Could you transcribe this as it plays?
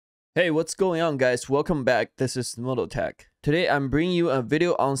Hey, what's going on, guys? Welcome back. This is Tech. Today, I'm bringing you a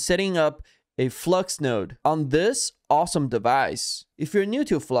video on setting up a Flux node on this awesome device. If you're new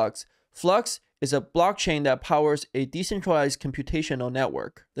to Flux, Flux is a blockchain that powers a decentralized computational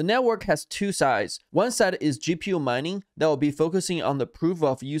network. The network has two sides. One side is GPU mining that will be focusing on the proof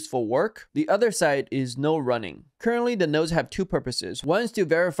of useful work. The other side is node running. Currently, the nodes have two purposes. One is to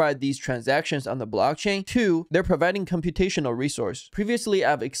verify these transactions on the blockchain. Two, they're providing computational resource. Previously,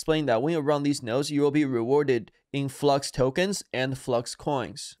 I've explained that when you run these nodes, you will be rewarded in Flux tokens and Flux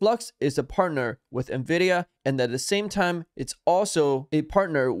coins. Flux is a partner with NVIDIA, and at the same time, it's also a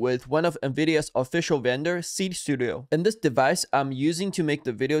partner with one of NVIDIA's official vendor, Seed Studio. And this device I'm using to make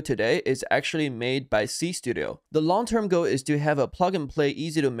the video today is actually made by Seed Studio. The long-term goal is to have a plug-and-play,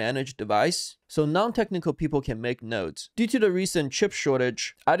 easy-to-manage device so non-technical people can make nodes. Due to the recent chip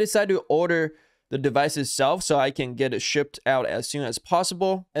shortage, I decided to order the device itself so I can get it shipped out as soon as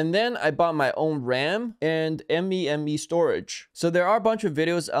possible. And then I bought my own RAM and NVMe storage. So there are a bunch of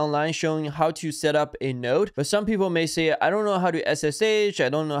videos online showing how to set up a node, but some people may say, I don't know how to SSH, I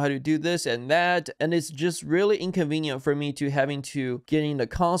don't know how to do this and that, and it's just really inconvenient for me to having to get in the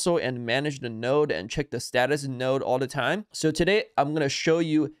console and manage the node and check the status node all the time. So today I'm gonna show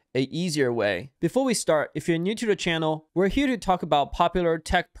you an easier way. Before we start, if you're new to the channel, we're here to talk about popular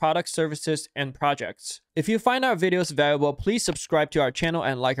tech products, services, and projects. If you find our videos valuable, please subscribe to our channel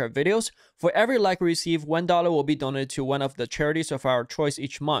and like our videos. For every like we receive, $1 will be donated to one of the charities of our choice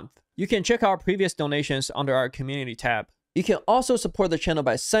each month. You can check our previous donations under our community tab. You can also support the channel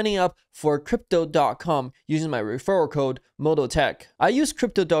by signing up for crypto.com using my referral code MotoTech. I use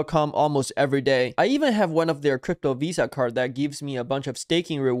crypto.com almost every day. I even have one of their crypto Visa card that gives me a bunch of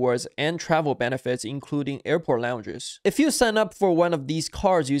staking rewards and travel benefits, including airport lounges. If you sign up for one of these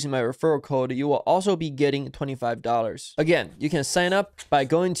cards using my referral code, you will also be getting $25. Again, you can sign up by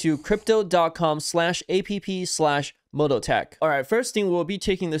going to crypto.com/app/MotoTech. All right, first thing, we'll be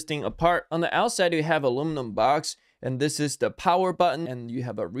taking this thing apart. On the outside, you have aluminum box. And this is the power button, and you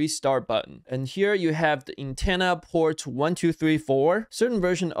have a restart button. And here you have the antenna ports 1, 2, 3, 4. Certain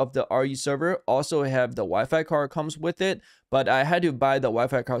version of the reServer also have the Wi-Fi card comes with it, but I had to buy the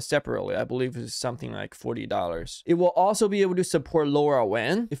Wi-Fi card separately. I believe it's something like $40. It will also be able to support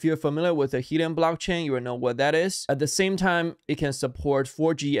LoRaWAN. If you're familiar with the Helium blockchain, you will know what that is. At the same time, it can support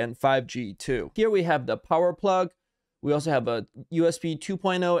 4G and 5G too. Here we have the power plug. We also have a USB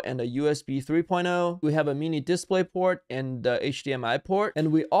 2.0 and a USB 3.0. We have a mini display port and the HDMI port.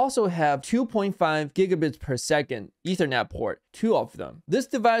 And we also have 2.5 gigabits per second Ethernet port, two of them. This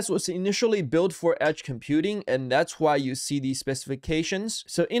device was initially built for edge computing, and that's why you see these specifications.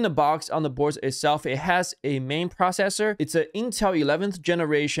 So in the box, on the board itself, it has a main processor. It's an Intel 11th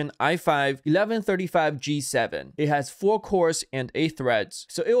generation i5 1135G7. It has 4 cores and 8 threads.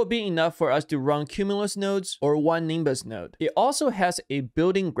 So it will be enough for us to run Cumulus nodes or one Nimbus node. It also has a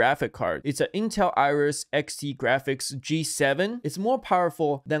built-in graphic card. It's an Intel Iris Xe Graphics G7. It's more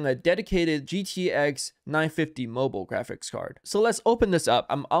powerful than a dedicated GTX 950 mobile graphics card. So let's open this up.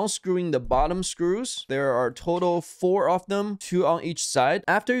 I'm unscrewing the bottom screws. There are total 4 of them, 2 on each side.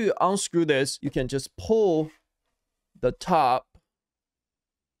 After you unscrew this, you can just pull the top.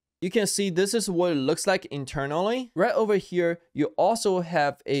 You can see this is what it looks like internally. Right over here, you also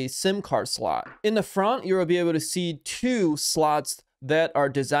have a SIM card slot. In the front, you will be able to see 2 slots that are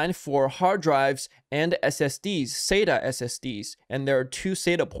designed for hard drives and SSDs, SATA SSDs, and there are 2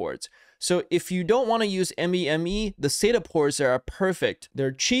 SATA ports. So if you don't want to use NVMe, the SATA ports are perfect.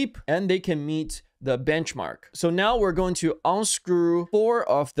 They're cheap and they can meet the benchmark. So now we're going to unscrew 4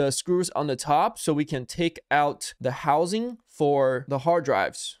 of the screws on the top so we can take out the housing for the hard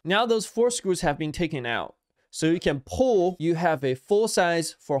drives. Now those 4 screws have been taken out. So you can pull, you have a full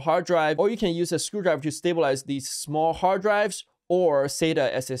size for hard drive, or you can use a screwdriver to stabilize these small hard drives or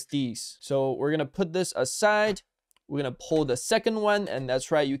SATA SSDs. So we're gonna put this aside. We're gonna pull the second one, and that's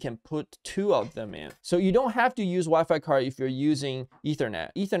right, you can put 2 of them in. So you don't have to use Wi-Fi card if you're using Ethernet.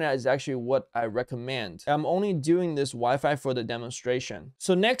 Ethernet is actually what I recommend. I'm only doing this Wi-Fi for the demonstration.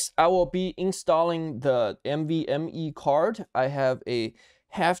 So next, I will be installing the NVMe card. I have a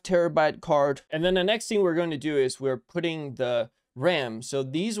 0.5 terabyte card. And then the next thing we're going to do is we're putting the RAM. So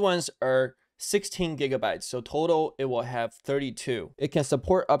these ones are 16 gigabytes. So total, it will have 32. It can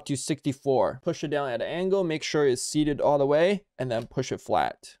support up to 64. Push it down at an angle, make sure it's seated all the way, and then push it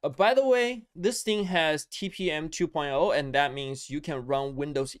flat. By the way, this thing has TPM 2.0, and that means you can run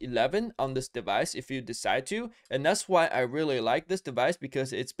Windows 11 on this device if you decide to. And that's why I really like this device,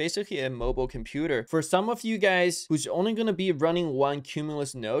 because it's basically a mobile computer. For some of you guys who's only going to be running one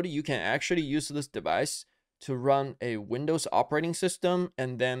Cumulus node, you can actually use this device to run a Windows operating system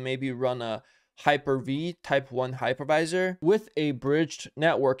and then maybe run a Hyper-V Type 1 hypervisor with a bridged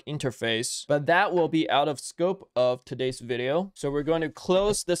network interface, but that will be out of scope of today's video. So we're going to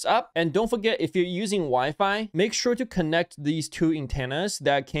close this up. And don't forget, if you're using Wi-Fi, make sure to connect these two antennas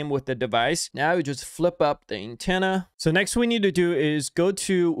that came with the device. Now you just flip up the antenna. So next we need to do is go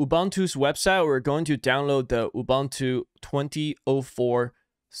to Ubuntu's website. We're going to download the Ubuntu 2004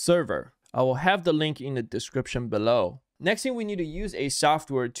 server. I will have the link in the description below. Next thing, we need to use a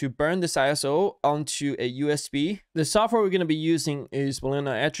software to burn this ISO onto a USB. The software we're going to be using is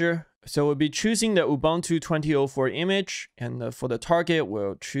Balena Etcher. So we'll be choosing the Ubuntu 2004 image, and for the target,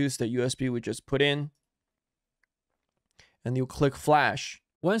 we'll choose the USB we just put in. And you click Flash.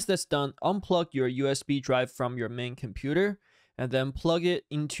 Once that's done, unplug your USB drive from your main computer, and then plug it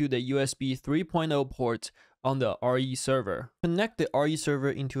into the USB 3.0 port on the reServer. Connect the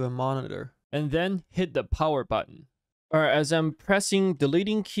reServer into a monitor, and then hit the power button. All right, as I'm pressing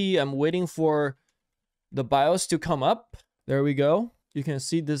deleting key, I'm waiting for the BIOS to come up. There we go. You can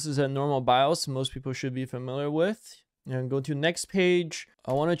see this is a normal BIOS most people should be familiar with. And go to next page.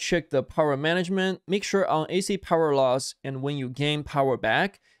 I want to check the power management. Make sure on AC power loss and when you gain power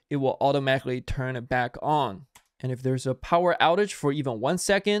back, it will automatically turn it back on. And if there's a power outage for even 1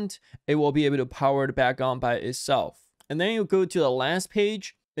 second, it will be able to power it back on by itself. And then you go to the last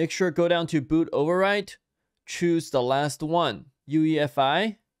page. Make sure go down to boot override. Choose the last one,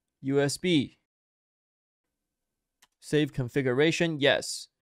 UEFI, USB. Save configuration, yes.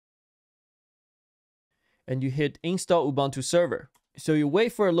 And you hit install Ubuntu server. So you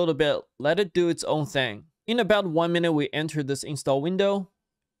wait for a little bit, let it do its own thing. In about 1 minute, we enter this install window.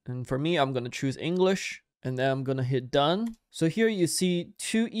 And for me, I'm going to choose English. And then I'm going to hit done. So here you see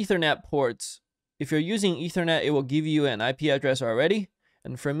 2 Ethernet ports. If you're using Ethernet, it will give you an IP address already.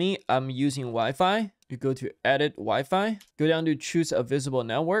 And for me, I'm using Wi-Fi. You go to edit Wi-Fi, go down to choose a visible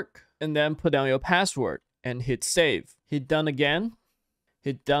network, and then put down your password and hit save. Hit done again,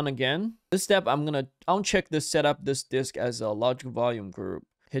 hit done again. This step, I'm gonna uncheck this, set up this disk as a logic volume group.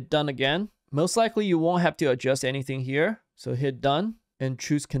 Hit done again. Most likely you won't have to adjust anything here. So hit done and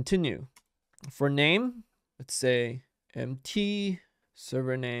choose continue. For name, let's say MT,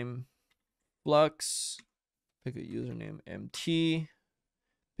 server name, Flux, pick a username, MT.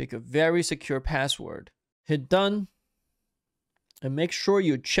 Pick a very secure password. Hit done. And make sure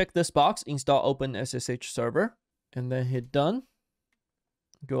you check this box, install OpenSSH server. And then hit done.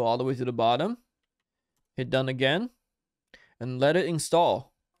 Go all the way to the bottom. Hit done again. And let it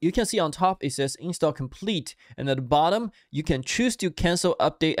install. You can see on top it says install complete. And at the bottom, you can choose to cancel,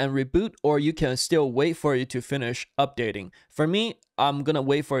 update, and reboot. Or you can still wait for it to finish updating. For me, I'm going to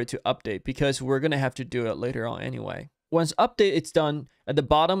wait for it to update because we're going to have to do it later on anyway. Once update is done, at the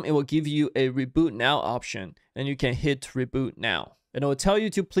bottom, it will give you a reboot now option, and you can hit reboot now. And it will tell you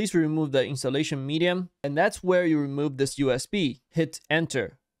to please remove the installation medium, and that's where you remove this USB. Hit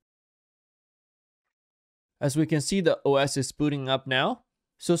enter. As we can see, the OS is booting up now.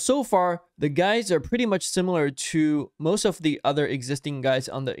 So far, the guides are pretty much similar to most of the other existing guides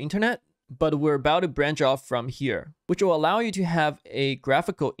on the internet, but we're about to branch off from here, which will allow you to have a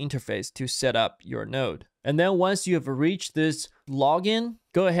graphical interface to set up your node. And then once you have reached this login,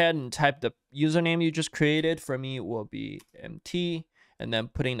 go ahead and type the username you just created. For me, it will be MT, and then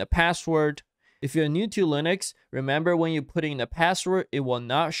put in the password. If you're new to Linux, remember when you put in the password, it will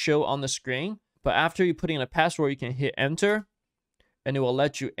not show on the screen. But after you put in a password, you can hit enter, and it will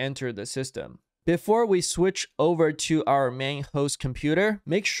let you enter the system. Before we switch over to our main host computer,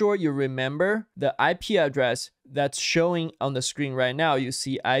 make sure you remember the IP address that's showing on the screen right now. You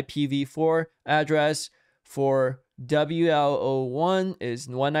see IPv4 address for WLO1 is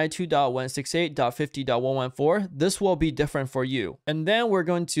 192.168.50.114. This will be different for you. And then we're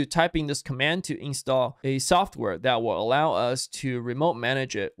going to type in this command to install a software that will allow us to remote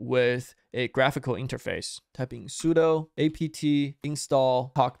manage it with a graphical interface. Typing sudo apt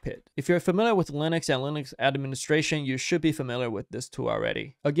install cockpit. If you're familiar with Linux and Linux administration, you should be familiar with this tool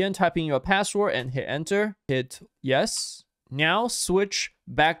already. Again, type in your password and hit enter. Hit yes. Now switch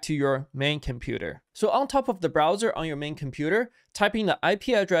back to your main computer. So on top of the browser on your main computer, type in the IP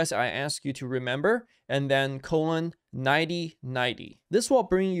address I asked you to remember, and then :9090. This will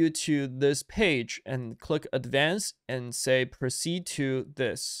bring you to this page, and click advance and say proceed to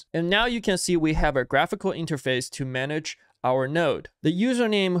this. And now you can see we have a graphical interface to manage our node. The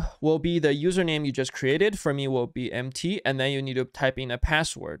username will be the username you just created. For me, will be MT, and then you need to type in a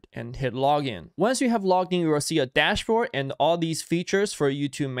password and hit login. Once you have logged in, you will see a dashboard and all these features for you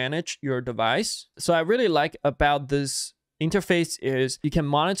to manage your device. So I really like about this interface is you can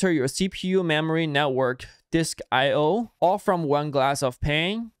monitor your CPU, memory, network, disk I/O, all from one glass of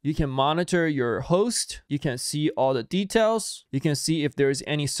pane. You can monitor your host. You can see all the details. You can see if there is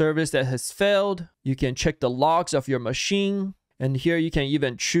any service that has failed. You can check the logs of your machine. And here you can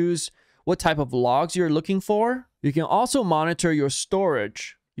even choose what type of logs you're looking for. You can also monitor your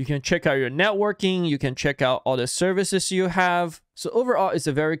storage. You can check out your networking. You can check out all the services you have. So overall, it's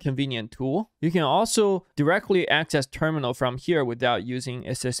a very convenient tool. You can also directly access terminal from here without using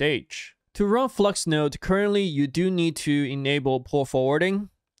SSH. To run Flux node, currently you do need to enable port forwarding.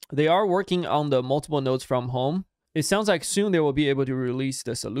 They are working on the multiple nodes from home. It sounds like soon they will be able to release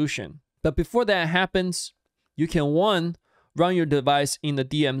the solution. But before that happens, you can run your device in the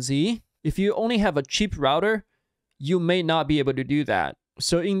DMZ. If you only have a cheap router, you may not be able to do that.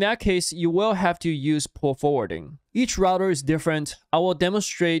 So in that case, you will have to use port forwarding. Each router is different. I will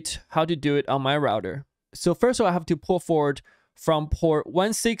demonstrate how to do it on my router. So first of all, I have to port forward from port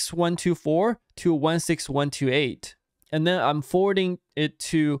 16124 to 16128. And then I'm forwarding it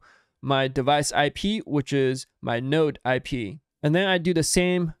to my device IP, which is my node IP. And then I do the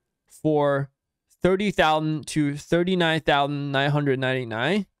same for 30,000 to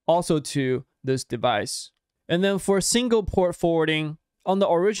 39,999, also to this device. And then for single port forwarding, on the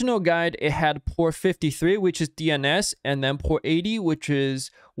original guide, it had port 53, which is DNS, and then port 80, which is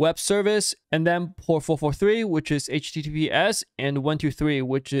web service, and then port 443, which is HTTPS, and 123,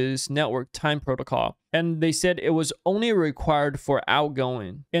 which is network time protocol. And they said it was only required for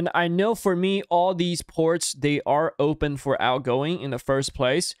outgoing. And I know for me, all these ports, they are open for outgoing in the first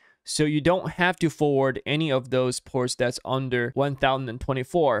place. So you don't have to forward any of those ports that's under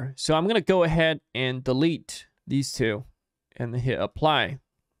 1024. So I'm going to go ahead and delete these two and hit apply.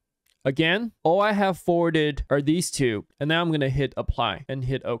 Again, all I have forwarded are these two, and now I'm going to hit apply and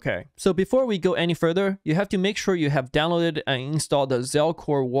hit OK. So before we go any further, you have to make sure you have downloaded and installed the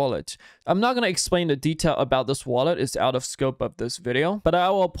Zelcore Wallet. I'm not going to explain the detail about this wallet, it's out of scope of this video, but I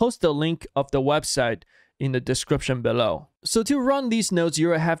will post the link of the website in the description below. So to run these nodes, you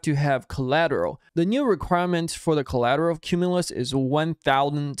have to have collateral. The new requirement for the collateral of Cumulus is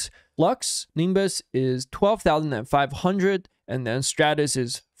 1,000 Flux, Nimbus is 12,500, and then Stratus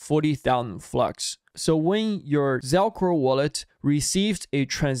is 40,000 Flux. So when your Zelcore wallet receives a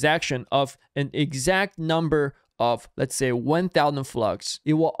transaction of an exact number of, let's say, 1,000 Flux,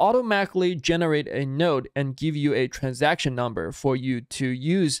 it will automatically generate a node and give you a transaction number for you to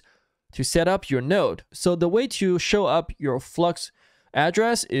use to set up your node. So the way to show up your Flux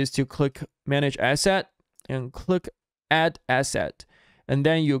address is to click Manage Asset and click Add Asset. And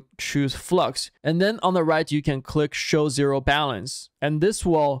then you choose Flux. And then on the right, you can click Show Zero Balance. And this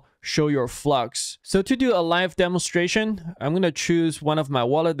will show your Flux. So to do a live demonstration, I'm going to choose one of my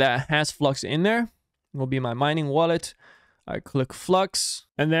wallet that has Flux in there. It will be my mining wallet. I click Flux.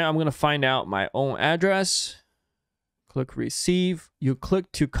 And then I'm going to find out my own address. Click receive. You click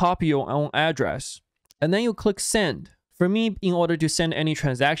to copy your own address. And then you click send. For me, in order to send any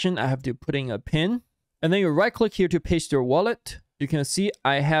transaction, I have to put in a PIN. And then you right click here to paste your wallet. You can see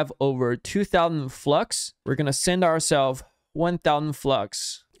I have over 2,000 Flux. We're going to send ourselves 1,000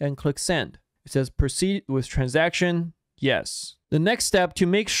 Flux and click send. It says proceed with transaction. Yes. The next step, to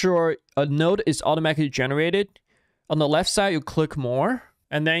make sure a node is automatically generated, on the left side, you click more.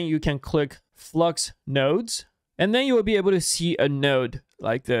 And then you can click Flux nodes. And then you will be able to see a node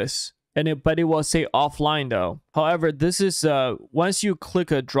like this. But it will say offline though. However, this is once you click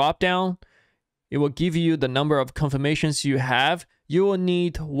a drop down, it will give you the number of confirmations you have. You will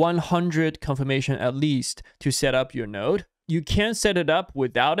need 100 confirmation at least to set up your node. You can set it up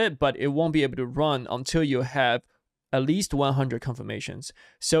without it, but it won't be able to run until you have at least 100 confirmations.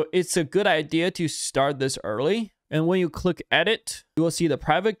 So it's a good idea to start this early. And when you click edit, you will see the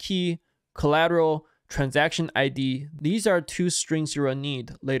private key, collateral, transaction ID. These are two strings you will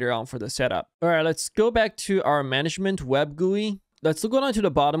need later on for the setup. All right, let's go back to our management web GUI. Let's go down to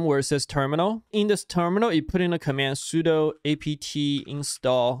the bottom where it says terminal. In this terminal, you put in a command sudo apt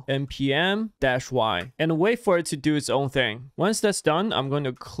install npm-y and wait for it to do its own thing. Once that's done, I'm going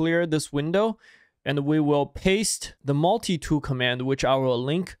to clear this window and we will paste the multi-tool command, which I will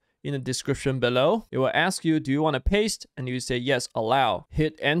link in the description below. It will ask you, do you want to paste? And you say, yes, allow.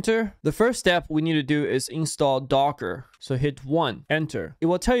 Hit enter. The first step we need to do is install Docker. So hit 1, enter. It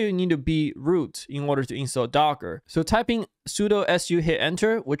will tell you need to be root in order to install Docker. So typing sudo su, hit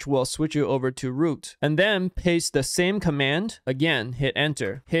enter, which will switch you over to root. And then paste the same command. Again, hit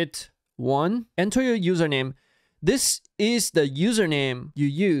enter. Hit 1, enter your username. This is the username you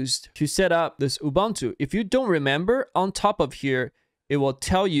used to set up this Ubuntu. If you don't remember, on top of here, it will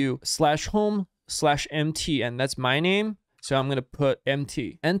tell you /home/mt, and that's my name. So I'm going to put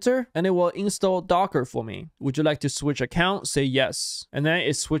empty, enter, and it will install Docker for me. Would you like to switch account? Say yes. And then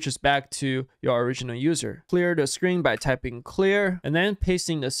it switches back to your original user. Clear the screen by typing clear, and then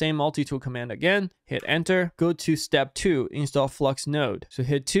pasting the same multi-tool command again. Hit enter. Go to step 2, install Flux node. So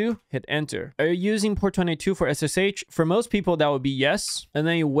hit 2, hit enter. Are you using port 22 for SSH? For most people, that would be yes. And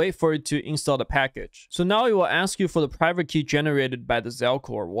then you wait for it to install the package. So now it will ask you for the private key generated by the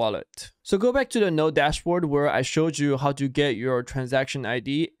Zelcore wallet. So go back to the node dashboard where I showed you how to get your transaction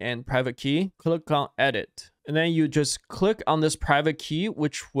ID and private key. Click on edit. And then you just click on this private key,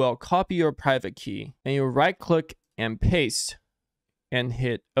 which will copy your private key. And you right click and paste. And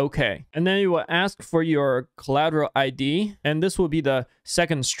hit OK. And then you will ask for your collateral ID. And this will be the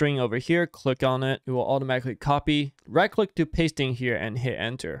second string over here. Click on it. It will automatically copy. Right click to pasting here and hit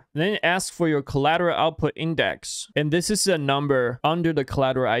enter. And then ask for your collateral output index. And this is a number under the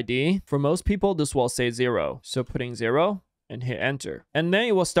collateral ID. For most people, this will say 0. So putting 0. And hit enter. And then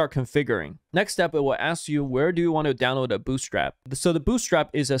it will start configuring. Next step, it will ask you where do you want to download a bootstrap. So the bootstrap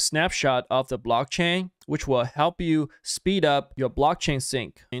is a snapshot of the blockchain, which will help you speed up your blockchain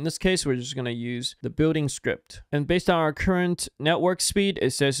sync. In this case, we're just going to use the building script. And based on our current network speed,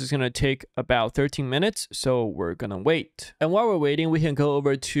 it says it's going to take about 13 minutes. So we're going to wait. And while we're waiting, we can go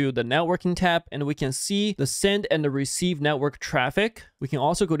over to the networking tab and we can see the send and the receive network traffic. We can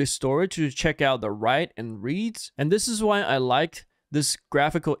also go to storage to check out the write and reads. And this is why I like this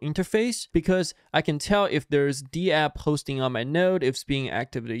graphical interface, because I can tell if there's DApp hosting on my node, if it's being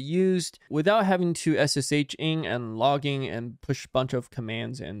actively used, without having to SSH in and logging and push a bunch of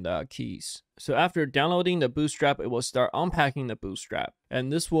commands and keys. So after downloading the bootstrap, it will start unpacking the bootstrap,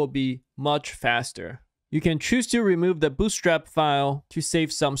 and this will be much faster. You can choose to remove the bootstrap file to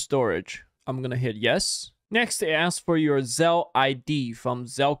save some storage. I'm gonna hit yes. Next, it asks for your Zel ID from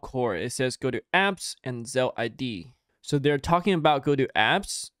Zelcore. It says go to apps and Zel ID. So they're talking about go to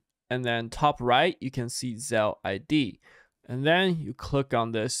apps, and then top right, you can see Zel ID. And then you click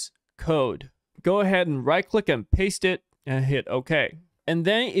on this code. Go ahead and right click and paste it and hit OK. And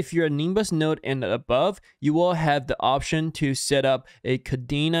then if you're a Nimbus node and above, you will have the option to set up a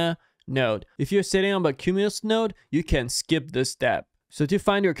Kadena node. If you're setting up a Cumulus node, you can skip this step. So to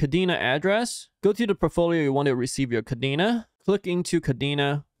find your Kadena address, go to the portfolio you want to receive your Kadena. Click into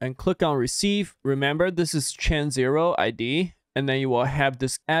Kadena and click on receive. Remember, this is chain 0 ID. And then you will have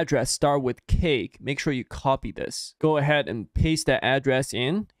this address start with K. Make sure you copy this. Go ahead and paste that address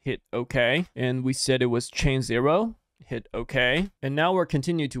in. Hit OK. And we said it was chain 0. Hit OK. And now we're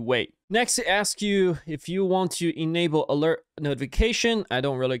continuing to wait. Next, it asks you if you want to enable alert notification. I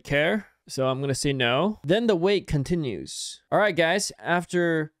don't really care. So I'm going to say no. Then the wait continues. All right, guys,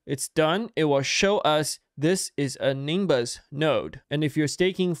 after it's done, it will show us this is a Nimbus node. And if you're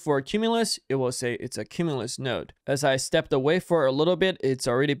staking for Cumulus, it will say it's a Cumulus node. As I stepped away for a little bit, it's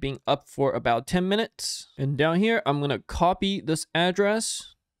already been up for about 10 minutes. And down here, I'm going to copy this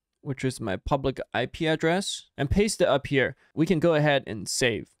address, which is my public IP address, and paste it up here. We can go ahead and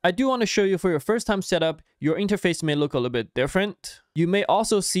save. I do want to show you for your first time setup, your interface may look a little bit different. You may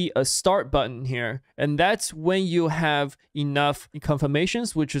also see a start button here, and that's when you have enough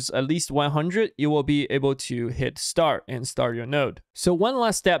confirmations, which is at least 100, you will be able to hit start and start your node. So one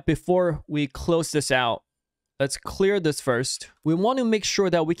last step before we close this out. Let's clear this first. We want to make sure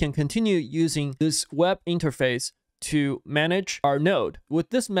that we can continue using this web interface to manage our node.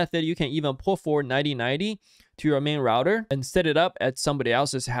 With this method, you can even pull forward 9090 to your main router and set it up at somebody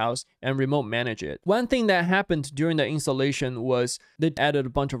else's house and remote manage it. One thing that happened during the installation was they added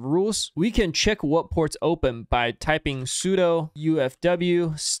a bunch of rules. We can check what ports open by typing sudo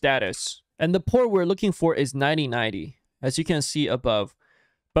ufw status. And the port we're looking for is 9090, as you can see above.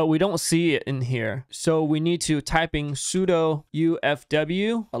 But we don't see it in here. So we need to type in sudo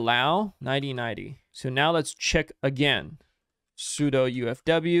ufw allow 9090. So now let's check again. Sudo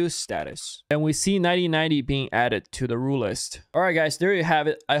ufw status. And we see 9090 being added to the rule list. All right, guys, there you have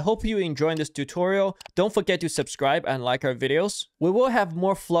it. I hope you enjoyed this tutorial. Don't forget to subscribe and like our videos. We will have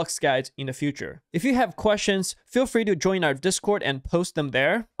more Flux guides in the future. If you have questions, feel free to join our Discord and post them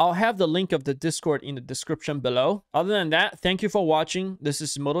there. I'll have the link of the Discord in the description below. Other than that, thank you for watching. This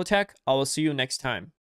is Mototech. I will see you next time.